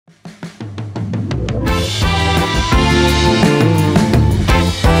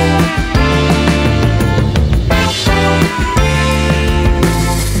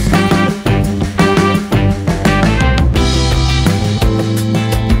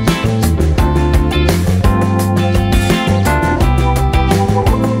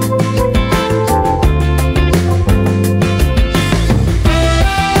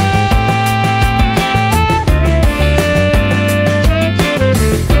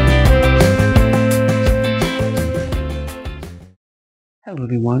Hello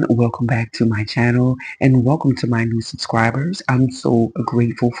everyone, welcome back to my channel and welcome to my new subscribers. I'm so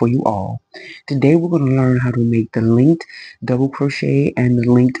grateful for you all. Today we're going to learn how to make the linked double crochet and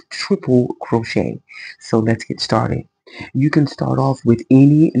the linked triple crochet. So let's get started. You can start off with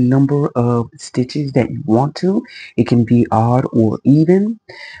any number of stitches that you want to. It can be odd or even.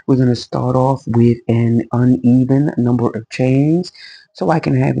 We're going to start off with an uneven number of chains so I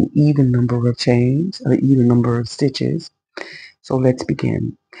can have an even number of chains, an even number of stitches. So let's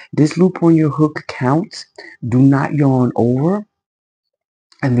begin. This loop on your hook counts. Do not yarn over.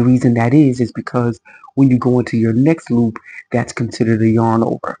 And the reason that is because when you go into your next loop, that's considered a yarn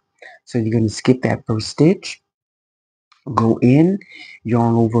over. So you're going to skip that first stitch, go in,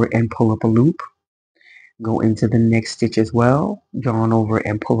 yarn over and pull up a loop. Go into the next stitch as well, yarn over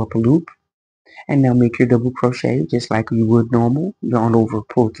and pull up a loop. And now make your double crochet just like you would normal. Yarn over,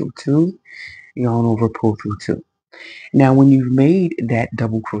 pull through two, yarn over, pull through two. Now, when you've made that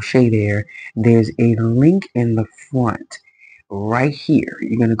double crochet there, there's a link in the front right here.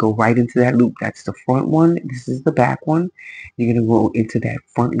 You're going to go right into that loop. That's the front one. This is the back one. You're going to go into that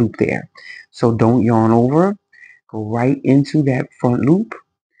front loop there. So don't yarn over. Go right into that front loop,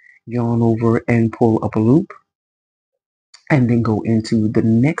 yarn over and pull up a loop, and then go into the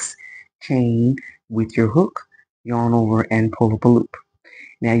next chain with your hook, yarn over and pull up a loop.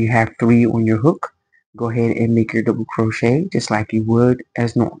 Now you have three on your hook. Go ahead and make your double crochet just like you would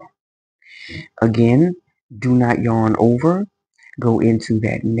as normal. Again, do not yarn over. Go into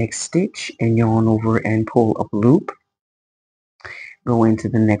that next stitch and yarn over and pull up a loop. Go into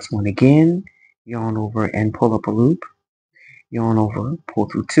the next one again, yarn over and pull up a loop. Yarn over, pull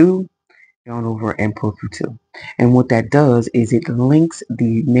through two, yarn over and pull through two. And what that does is it links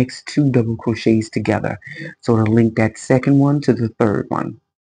the next two double crochets together. So to link that second one to the third one.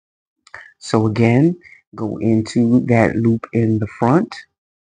 So again, go into that loop in the front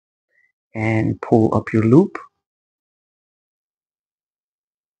and pull up your loop.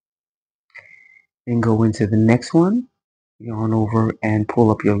 Then go into the next one, yarn over and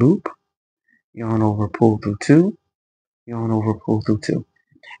pull up your loop. Yarn over, pull through two, yarn over, pull through two.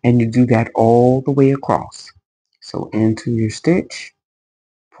 And you do that all the way across. So into your stitch,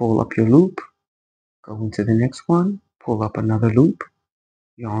 pull up your loop, go into the next one, pull up another loop,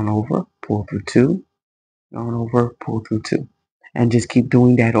 yarn over, pull through two, yarn over, pull through two. And just keep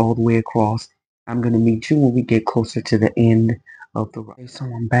doing that all the way across. I'm going to meet you when we get closer to the end of the row. Okay, so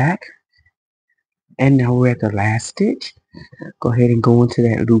I'm back. And now we're at the last stitch. Go ahead and go into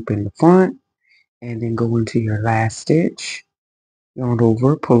that loop in the front. And then go into your last stitch. Yarn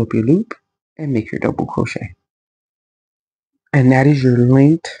over, pull up your loop. And make your double crochet. And that is your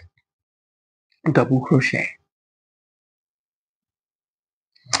linked double crochet.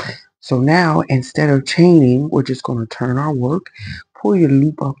 So now, instead of chaining, we're just going to turn our work, pull your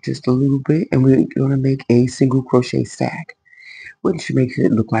loop up just a little bit, and we're going to make a single crochet stack, which makes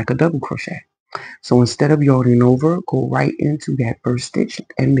it look like a double crochet. So instead of yarning over, go right into that first stitch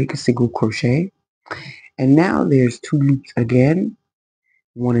and make a single crochet. And now there's two loops again,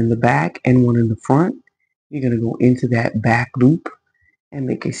 one in the back and one in the front. You're going to go into that back loop and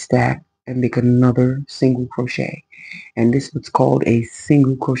make a stack and make another single crochet. And this is what's called a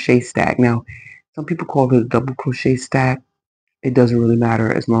single crochet stack. Now, some people call it a double crochet stack. It doesn't really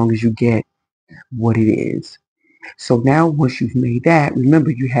matter as long as you get what it is. So now once you've made that,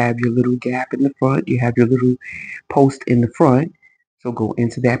 remember you have your little gap in the front, you have your little post in the front. So go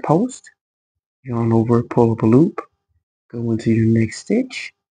into that post, yarn over, pull up a loop, go into your next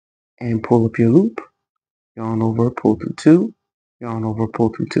stitch and pull up your loop, yarn over, pull through two, yarn over, pull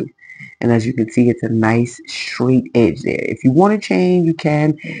through two. And as you can see, it's a nice straight edge there. If you want to chain, you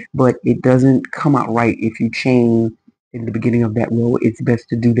can, but it doesn't come out right if you chain in the beginning of that row. It's best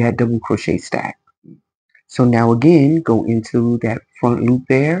to do that double crochet stack. So now again, go into that front loop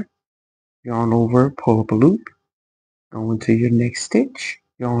there, yarn over, pull up a loop, go into your next stitch,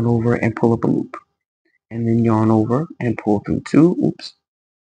 yarn over and pull up a loop, and then yarn over and pull through two, oops,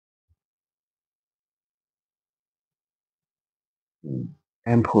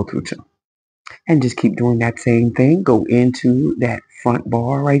 and pull through two. And just keep doing that same thing. Go into that front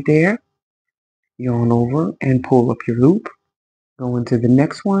bar right there, yarn over and pull up your loop, go into the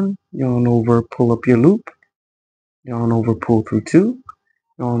next one, yarn over, pull up your loop, yarn over, pull through two,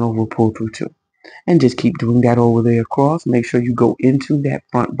 yarn over, pull through two. And just keep doing that over there across. Make sure you go into that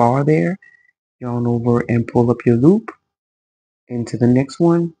front bar there, yarn over and pull up your loop, into the next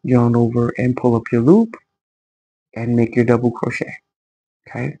one, yarn over and pull up your loop, and make your double crochet.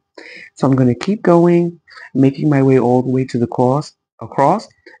 Okay, so I'm going to keep going, making my way all the way to the across,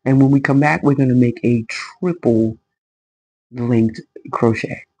 and when we come back, we're going to make a triple linked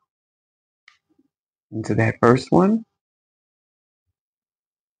crochet into that first one,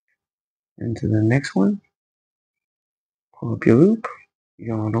 into the next one, pull up your loop,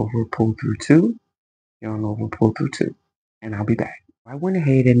 yarn over, pull through two, yarn over, pull through two, and I'll be back. I went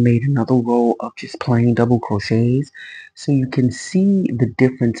ahead and made another row of just plain double crochets so you can see the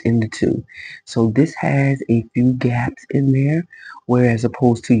difference in the two. So this has a few gaps in there, whereas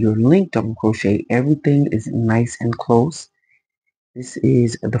opposed to your linked double crochet, everything is nice and close. This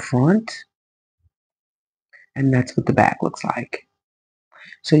is the front, and that's what the back looks like.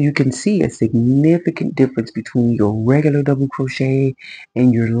 So you can see a significant difference between your regular double crochet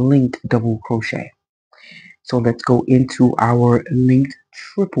and your linked double crochet. So let's go into our linked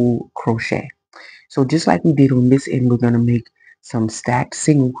triple crochet. So just like we did on this end, we're going to make some stacked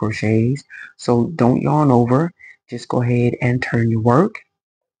single crochets. So don't yarn over, just go ahead and turn your work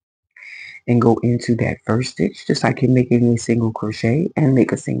and go into that first stitch, just like you're making a single crochet, and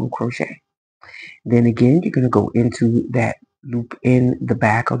make a single crochet. Then again, you're going to go into that loop in the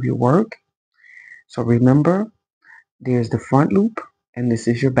back of your work. So remember, there's the front loop and this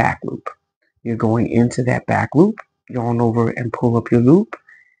is your back loop. You're going into that back loop, yarn over and pull up your loop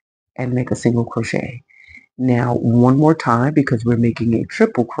and make a single crochet. Now one more time, because we're making a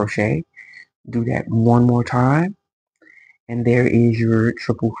triple crochet, do that one more time, and there is your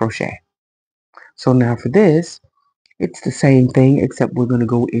triple crochet. So now for this, it's the same thing, except we're going to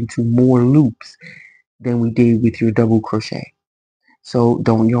go into more loops than we did with your double crochet. So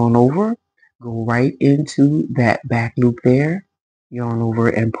don't yarn over, go right into that back loop there, yarn over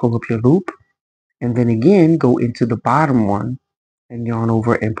and pull up your loop, and then again go into the bottom one and yarn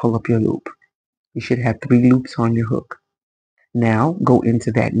over and pull up your loop. You should have 3 loops on your hook. Now go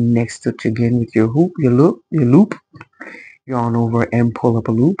into that next stitch again with your hoop, your loop, yarn over and pull up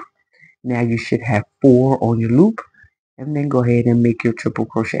a loop. Now you should have 4 on your loop, and then go ahead and make your triple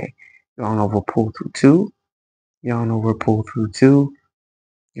crochet. Yarn over, pull through 2, yarn over, pull through 2,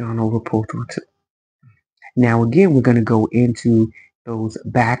 yarn over, pull through 2. Now again, we're going to go into those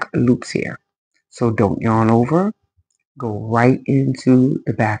back loops here. So don't yarn over, go right into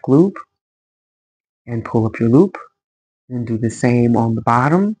the back loop and pull up your loop, and do the same on the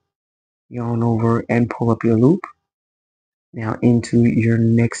bottom, yarn over and pull up your loop. Now into your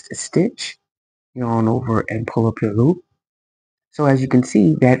next stitch, yarn over and pull up your loop. So as you can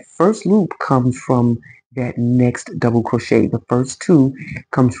see, that first loop comes from that next double crochet. The first 2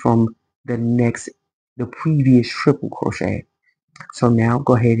 comes from the previous triple crochet. So now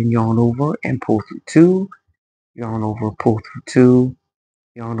go ahead and yarn over and pull through 2, yarn over, pull through 2,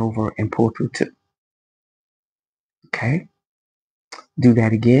 yarn over and pull through 2. Okay, do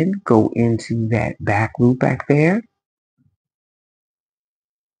that again. Go into that back loop back there,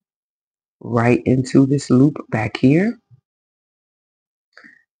 right into this loop back here,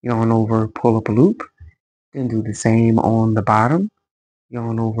 yarn over, pull up a loop, then do the same on the bottom,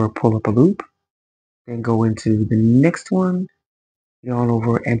 yarn over, pull up a loop, then go into the next one, yarn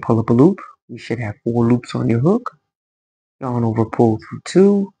over and pull up a loop. You should have 4 loops on your hook, yarn over, pull through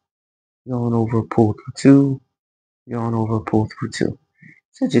 2, yarn over, pull through 2, yarn over, pull through 2.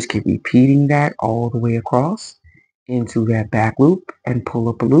 So just keep repeating that all the way across into that back loop and pull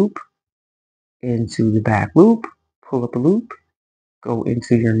up a loop, into the back loop, pull up a loop, go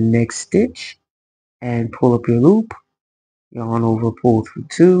into your next stitch and pull up your loop, yarn over, pull through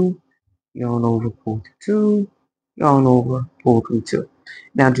 2, yarn over, pull through 2, yarn over, pull through 2.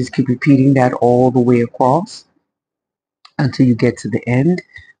 Now just keep repeating that all the way across until you get to the end.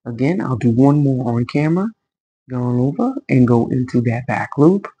 Again, I'll do one more on camera, yarn over and go into that back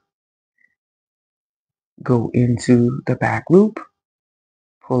loop, go into the back loop,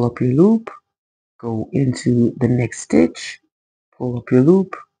 pull up your loop, go into the next stitch, pull up your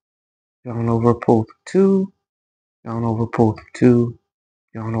loop, yarn over, pull through 2, yarn over, pull through 2,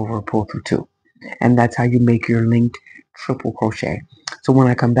 yarn over, pull through 2. And that's how you make your linked triple crochet. So when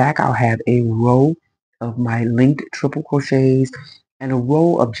I come back, I'll have a row of my linked triple crochets and a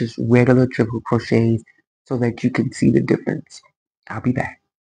row of just regular triple crochets so that you can see the difference. I'll be back.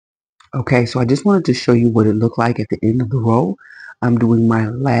 Okay, so I just wanted to show you what it looked like at the end of the row. I'm doing my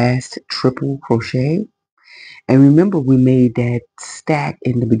last triple crochet. And remember, we made that stack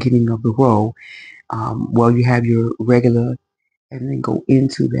in the beginning of the row. Well, you have your regular, and then go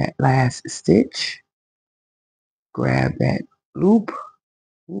into that last stitch, grab that loop,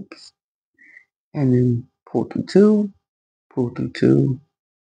 oops, and then pull through 2, pull through 2,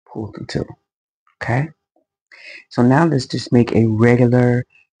 pull through 2. Okay, so now let's just make a regular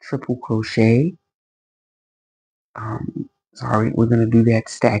triple crochet. Sorry, we're going to do that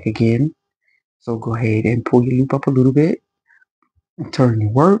stack again. So go ahead and pull your loop up a little bit, turn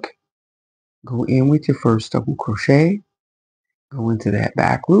your work, go in with your first double crochet, go into that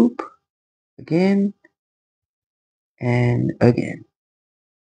back loop again and again.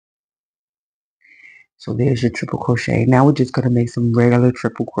 So there's your triple crochet. Now we're just going to make some regular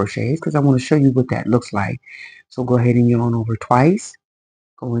triple crochets because I want to show you what that looks like. So go ahead and yarn over twice,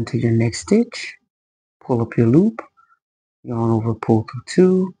 go into your next stitch, pull up your loop, yarn over, pull through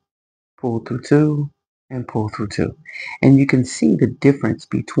two, and pull through two. And you can see the difference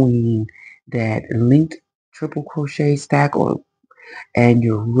between that linked triple crochet stack and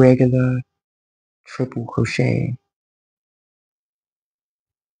your regular triple crochet.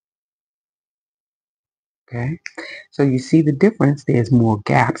 Okay, so you see the difference. There's more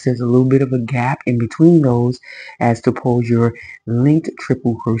gaps. There's a little bit of a gap in between those as to pose your linked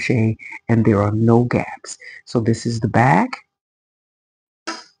triple crochet, and there are no gaps. So this is the back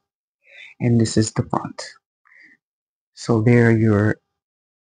and this is the front. So there are your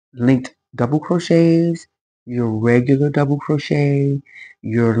linked double crochets, your regular double crochet,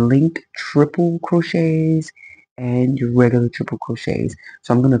 your linked triple crochets, and your regular triple crochets.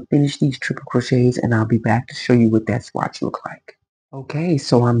 So I'm going to finish these triple crochets and I'll be back to show you what that swatch looks like. Okay,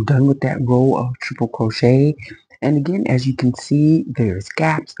 so I'm done with that row of triple crochet. And again, as you can see, there's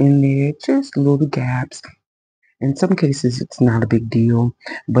gaps in there, just little gaps. In some cases, it's not a big deal.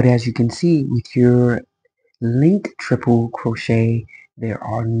 But as you can see, with your linked triple crochet, there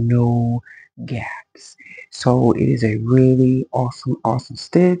are no gaps. So it is a really awesome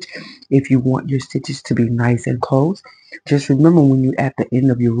stitch. If you want your stitches to be nice and close, just remember when you're at the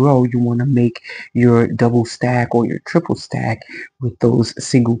end of your row, you want to make your double stack or your triple stack with those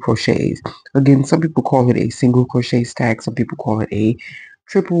single crochets. Again, some people call it a single crochet stack, some people call it a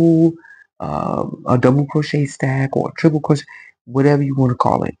triple, a double crochet stack or a triple crochet, whatever you want to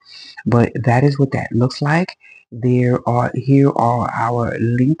call it. But that is what that looks like. Here are our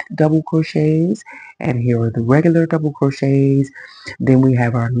linked double crochets, and here are the regular double crochets. Then we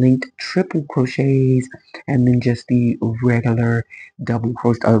have our linked triple crochets, and then just the regular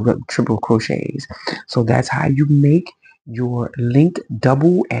triple crochets. So that's how you make your linked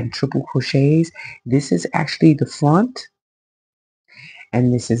double and triple crochets. This is actually the front,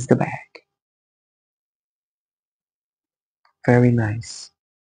 and this is the back. Very nice.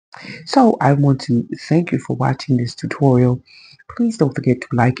 So I want to thank you for watching this tutorial. Please don't forget to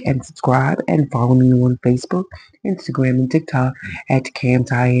like and subscribe and follow me on Facebook, Instagram, and TikTok at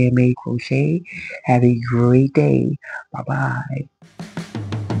Handmade Crochet. Have a great day. Bye-bye.